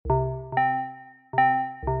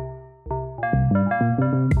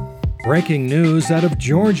Breaking news out of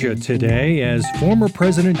Georgia today as former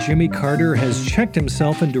President Jimmy Carter has checked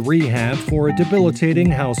himself into rehab for a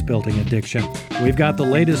debilitating house-building addiction. We've got the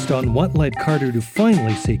latest on what led Carter to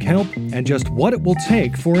finally seek help and just what it will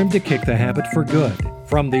take for him to kick the habit for good.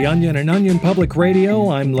 From The Onion and Onion Public Radio,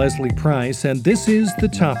 I'm Leslie Price, and this is The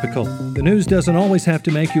Topical. The news doesn't always have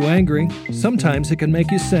to make you angry. Sometimes it can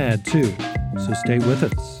make you sad, too. So stay with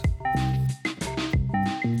us.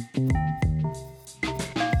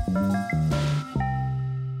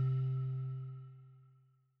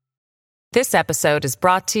 This episode is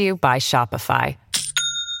brought to you by Shopify.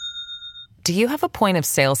 Do you have a point of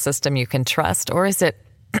sale system you can trust, or is it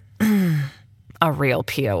a real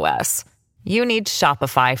POS? You need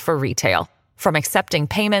Shopify for retail. From accepting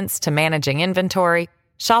payments to managing inventory,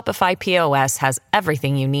 Shopify POS has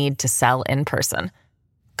everything you need to sell in person.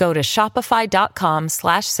 Go to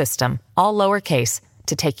shopify.com/system, all lowercase,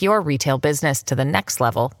 to take your retail business to the next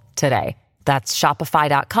level today. That's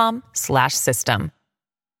shopify.com/system.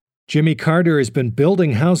 Jimmy Carter has been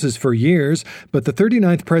building houses for years, but the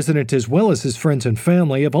 39th president, as well as his friends and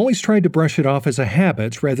family, have always tried to brush it off as a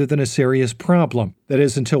habit rather than a serious problem. That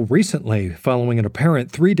is, until recently, following an apparent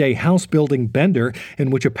 3-day house-building bender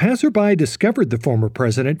in which a passerby discovered the former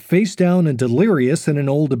president face down and delirious in an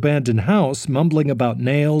old abandoned house, mumbling about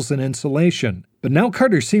nails and insulation. But now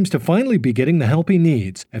Carter seems to finally be getting the help he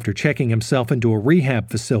needs after checking himself into a rehab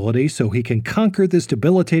facility so he can conquer this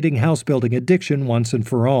debilitating house-building addiction once and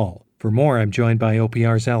for all. For more, I'm joined by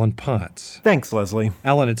OPR's Alan Potts. Thanks, Leslie.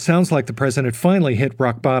 Alan, it sounds like the president finally hit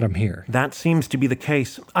rock bottom here. That seems to be the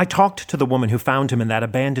case. I talked to the woman who found him in that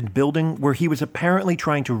abandoned building where he was apparently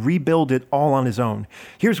trying to rebuild it all on his own.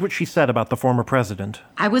 Here's what she said about the former president.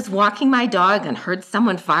 I was walking my dog and heard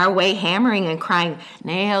someone far away hammering and crying,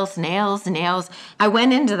 "Nails, nails, nails." I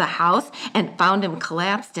went into the house and found him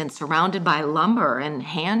collapsed and surrounded by lumber and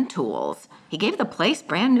hand tools. He gave the place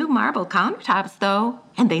brand new marble countertops, though,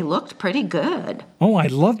 and they looked pretty good. Oh, I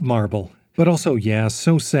love marble. But also, yeah,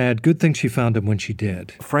 so sad. Good thing she found him when she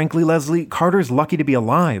did. Frankly, Leslie, Carter's lucky to be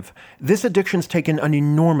alive. This addiction's taken an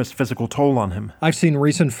enormous physical toll on him. I've seen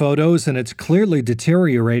recent photos, and it's clearly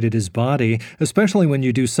deteriorated his body, especially when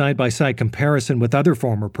you do side-by-side comparison with other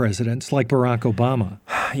former presidents, like Barack Obama.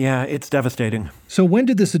 Yeah, it's devastating. So when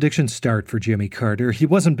did this addiction start for Jimmy Carter? He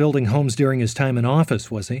wasn't building homes during his time in office,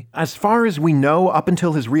 was he? As far as we know, up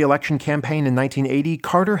until his re-election campaign in 1980,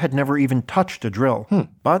 Carter had never even touched a drill.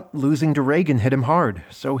 But losing to Reagan hit him hard,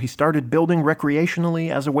 so he started building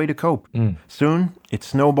recreationally as a way to cope. Soon, it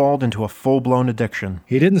snowballed into a full-blown addiction.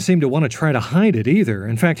 He didn't seem to want to try to hide it either.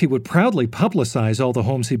 In fact, he would proudly publicize all the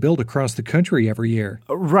homes he built across the country every year.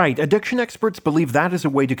 Right. Addiction experts believe that is a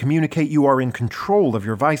way to communicate you are in control of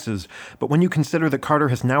your vices. But when you consider that Carter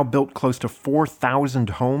has now built close to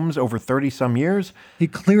 4,000 homes over 30-some years... He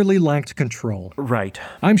clearly lacked control. Right.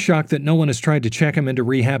 I'm shocked that no one has tried to check him into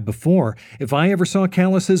rehab before. If I ever saw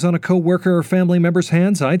calluses on a coworker or family member's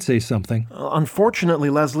hands, I'd say something. Unfortunately,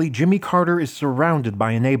 Leslie, Jimmy Carter is surrounded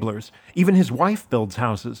by enablers. Even his wife builds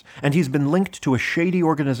houses, and he's been linked to a shady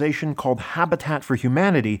organization called Habitat for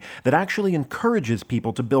Humanity that actually encourages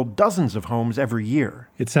people to build dozens of homes every year.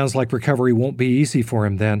 It sounds like recovery won't be easy for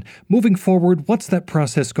him then. Moving forward, what's that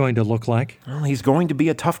process going to look like? Well, he's going to be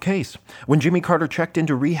a tough case. When Jimmy Carter checked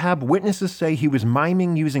into rehab, witnesses say he was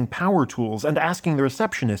miming using power tools and asking the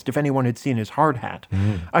receptionist if anyone had seen his hard hat.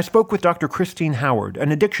 I spoke with Dr. Christine Howard,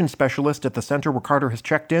 an addiction specialist at the center where Carter has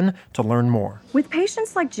checked in, to learn more. With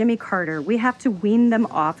patients like Jimmy Carter, we have to wean them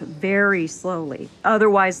off very slowly.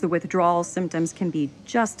 Otherwise, the withdrawal symptoms can be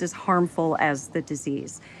just as harmful as the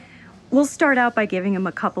disease. We'll start out by giving him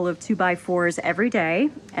a couple of 2x4s every day,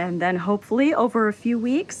 and then hopefully over a few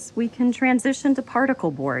weeks, we can transition to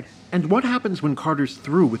particle board. And what happens when Carter's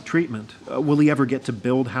through with treatment? Will he ever get to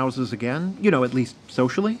build houses again? You know, at least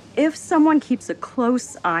socially? If someone keeps a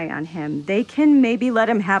close eye on him, they can maybe let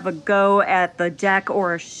him have a go at the deck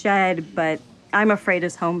or a shed, but I'm afraid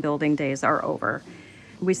his home building days are over.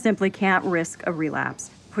 We simply can't risk a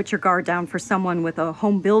relapse. Put your guard down for someone with a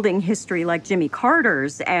home building history like Jimmy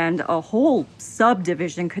Carter's, and a whole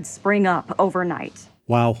subdivision could spring up overnight.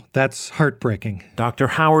 Wow, that's heartbreaking. Dr.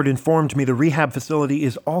 Howard informed me the rehab facility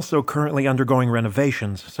is also currently undergoing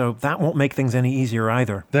renovations, so that won't make things any easier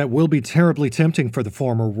either. That will be terribly tempting for the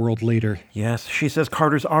former world leader. Yes, she says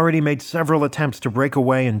Carter's already made several attempts to break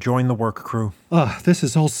away and join the work crew. This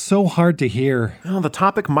is all so hard to hear. Well, the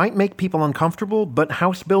topic might make people uncomfortable, but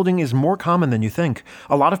house building is more common than you think.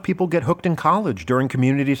 A lot of people get hooked in college during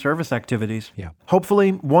community service activities. Yeah.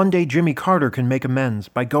 Hopefully, one day Jimmy Carter can make amends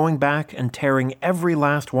by going back and tearing every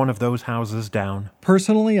last one of those houses down.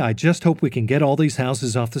 Personally, I just hope we can get all these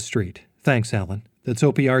houses off the street. Thanks, Alan. That's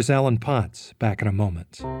OPR's Alan Potts. Back in a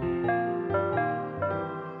moment.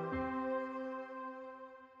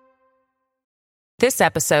 This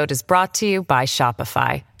episode is brought to you by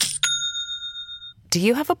Shopify. Do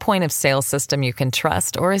you have a point of sale system you can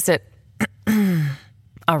trust, or is it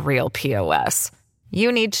a real POS?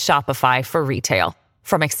 You need Shopify for retail.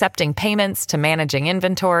 From accepting payments to managing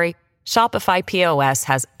inventory, Shopify POS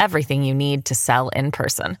has everything you need to sell in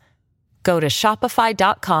person. Go to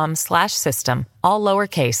shopify.com/system, all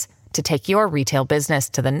lowercase, to take your retail business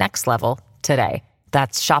to the next level today.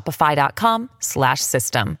 That's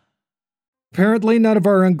shopify.com/system. Apparently, none of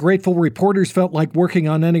our ungrateful reporters felt like working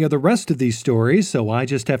on any of the rest of these stories, so I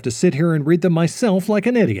just have to sit here and read them myself like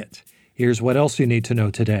an idiot. Here's what else you need to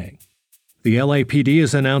know today. The LAPD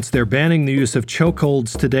has announced they're banning the use of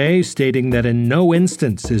chokeholds today, stating that in no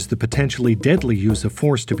instance is the potentially deadly use of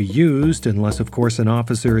force to be used, unless, of course, an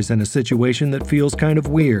officer is in a situation that feels kind of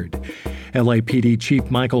weird. LAPD Chief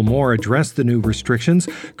Michael Moore addressed the new restrictions,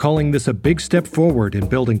 calling this a big step forward in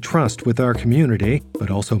building trust with our community, but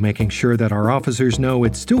also making sure that our officers know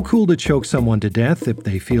it's still cool to choke someone to death if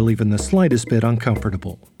they feel even the slightest bit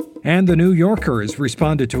uncomfortable. And The New Yorker has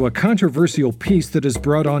responded to a controversial piece that has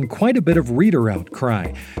brought on quite a bit of reader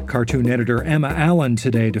outcry. Cartoon editor Emma Allen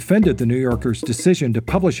today defended The New Yorker's decision to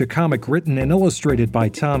publish a comic written and illustrated by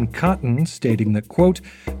Tom Cotton, stating that, quote,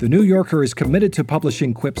 "The New Yorker is committed to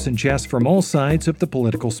publishing quips and jests from all sides of the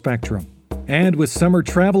political spectrum." And with summer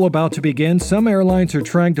travel about to begin, some airlines are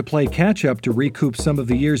trying to play catch-up to recoup some of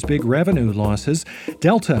the year's big revenue losses.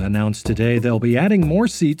 Delta announced today they'll be adding more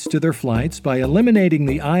seats to their flights by eliminating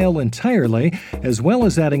the aisle entirely, as well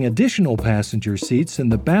as adding additional passenger seats in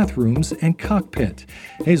the bathrooms and cockpit.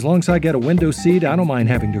 Hey, as long as I get a window seat, I don't mind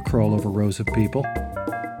having to crawl over rows of people.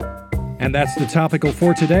 And that's The Topical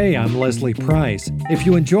for today. I'm Leslie Price. If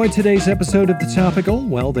you enjoyed today's episode of The Topical,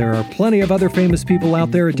 well, there are plenty of other famous people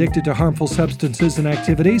out there addicted to harmful substances and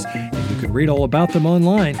activities, and you can read all about them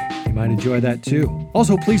online. You might enjoy that too.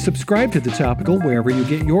 Also, please subscribe to The Topical wherever you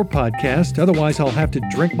get your podcast, otherwise I'll have to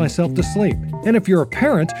drink myself to sleep. And if you're a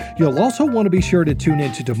parent, you'll also want to be sure to tune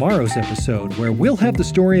into tomorrow's episode, where we'll have the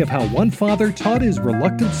story of how one father taught his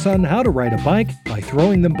reluctant son how to ride a bike by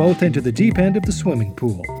throwing them both into the deep end of the swimming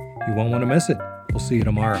pool. You won't want to miss it. We'll see you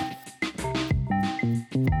tomorrow.